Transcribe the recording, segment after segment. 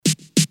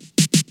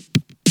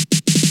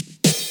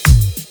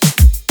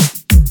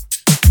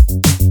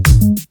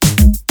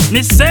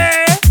Me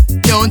say,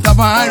 King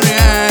Toppa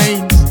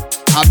rhymes.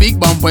 A big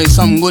bumper is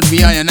some good for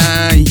I and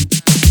I.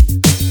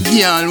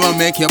 Girl will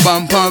make your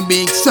bumper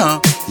big, so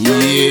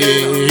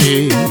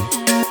yeah.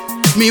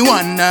 Me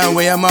wonder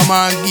where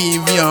mama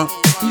give you.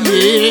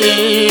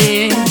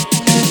 Yeah.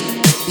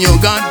 You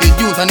got the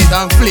juice and it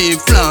a flip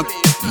flop.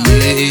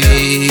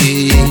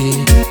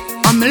 Yeah.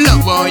 I'm in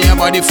love how your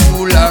body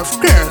full of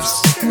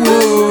curves.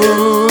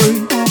 Whoa.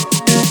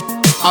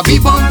 A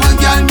big bumper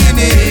girl me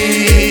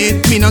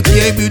need. Me no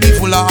care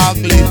beautiful or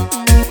ugly.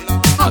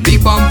 A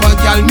big bumper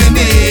girl me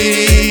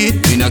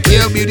need. Me no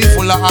care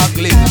beautiful or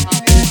ugly.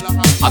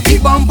 A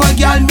big bumper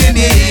girl me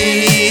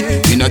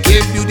need. Me no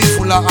care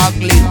beautiful or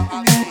ugly.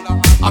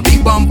 A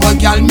big bumper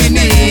girl me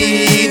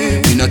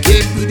need. Me no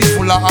care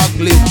beautiful or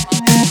ugly.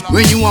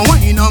 When you want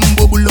wine and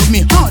bubble up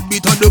me heart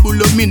beat and double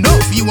up me now.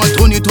 If you want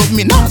turn it up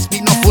me now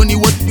speak no funny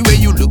what the way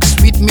you look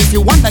sweet me. If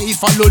you wonder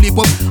if I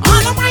lollipop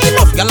all of my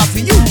love girl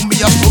for you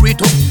me a story it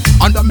up.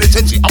 Under me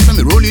sense after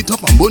me roll it up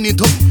and bone it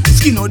up.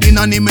 Skin out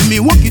in and me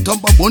walk it up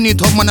and bone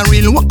it up. Man a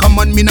real walk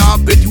man me now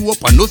bet you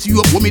up and know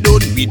you up when me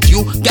don't beat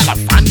you. Girl a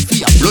fan for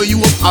ya blow you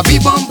up. A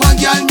big bumper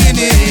girl me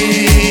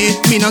need.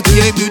 Me no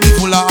care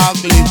beautiful or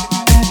ugly.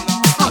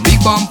 A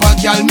big bumper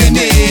girl me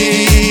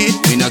need.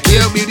 Me no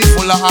care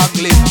beautiful or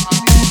ugly.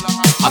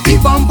 A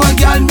big bumper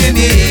girl me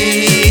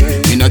need.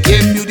 Me no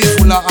care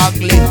beautiful or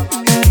ugly.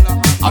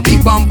 A big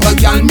bumper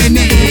girl me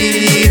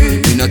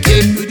need. Me no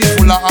care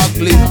beautiful or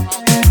ugly.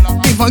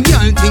 If a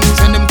girl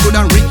thinks and them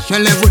coulda reach a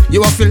level,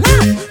 you have to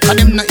laugh, cause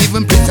them not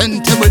even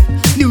presentable.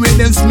 The way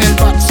them smell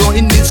bad, so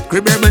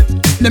indescribable.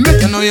 They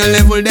make you know your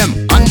level, them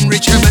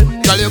unreachable.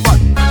 Girl you bad,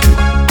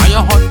 are you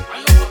hot?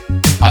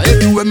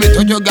 Everywhere me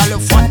touch your girl you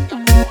fat.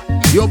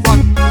 You bad,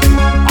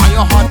 are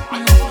you hot?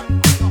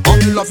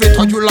 Come love it,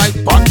 touch you like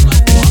pot.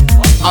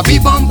 A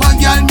big bumper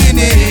girl me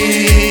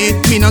need.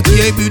 Me no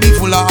care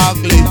beautiful or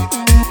ugly.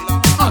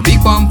 A big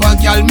bumper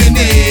girl me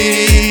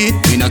need.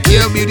 Me no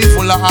care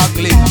beautiful or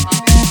ugly.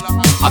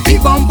 A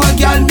big bumper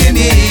girl me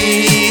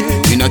need.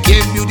 Me no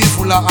care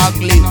beautiful or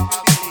ugly.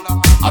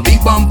 A big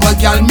bumper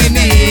girl me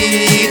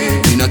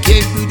need. Me no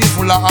care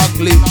beautiful or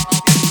ugly.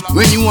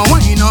 When you want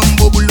wine and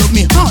bubble up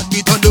me heart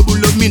beat and double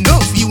up me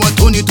now. If you want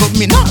turn it up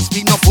me now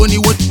speak no funny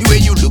what the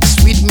way you look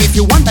sweet me. If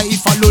you wonder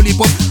if I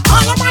lollipop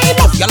all of my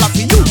love girl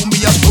for you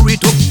me a story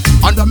it up.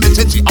 Under me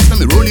sense after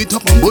me roll it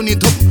up and bone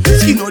it up.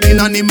 Skin out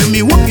in and me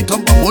walk it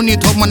up and bone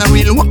it up. Man a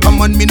real walk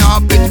man me now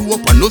bet you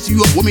up and know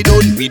you up when me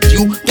don't beat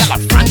you. Girl a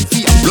fan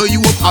for ya blow you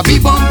up. A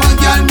big bumper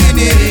girl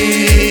me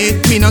need.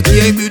 Me no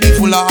care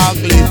beautiful or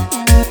ugly.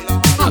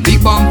 A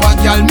big bumper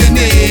girl me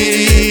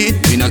need.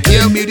 Me no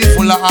care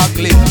beautiful or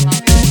ugly.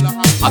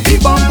 A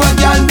big bumper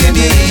girl me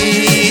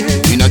need.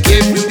 Me no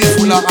care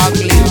beautiful or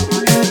ugly.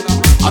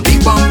 A big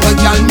bumper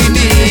girl me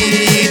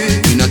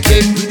need. Me no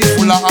care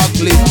beautiful or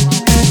ugly.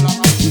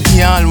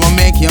 Girl will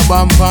make your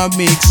bumper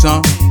big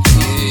son.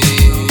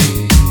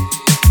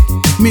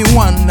 Me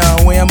wonder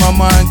where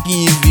mama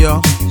give you.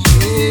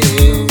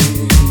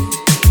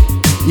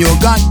 You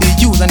got the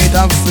juice and it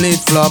a flip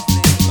flop.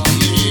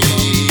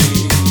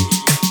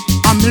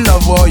 I'm in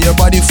love how your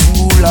body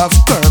full of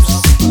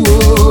curves.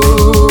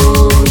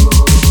 Whoa.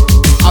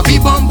 A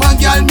big bumper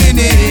girl me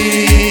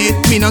need.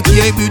 Me no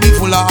care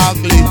beautiful or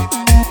ugly.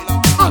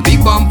 A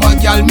big bumper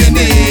girl me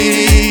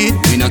need.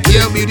 Me no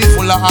care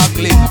beautiful or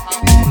ugly.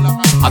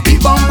 A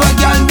big bumper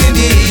girl me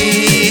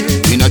need.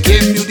 Me no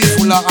care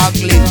beautiful or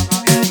ugly.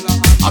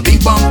 A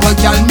big bumper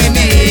girl me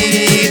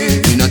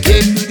need. Me no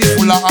care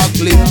beautiful or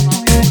ugly.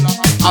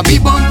 A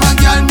big bumper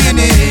girl me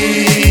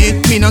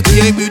need. Me no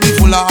care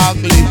beautiful or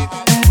ugly.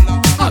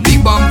 A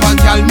big bumper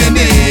girl me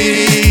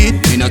need.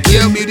 Me no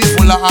care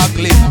beautiful or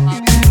ugly.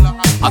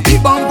 A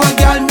big bumper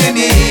girl me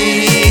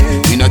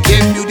need. Me no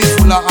care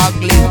beautiful or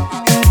ugly.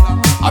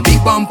 A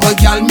big bumper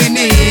girl me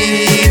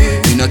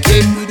need. Me no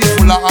care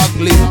beautiful or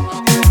ugly.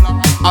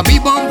 A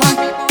big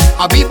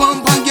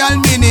bumper girl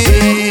me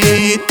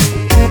need.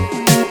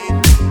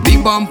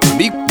 Big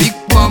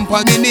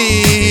bumper me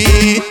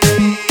need.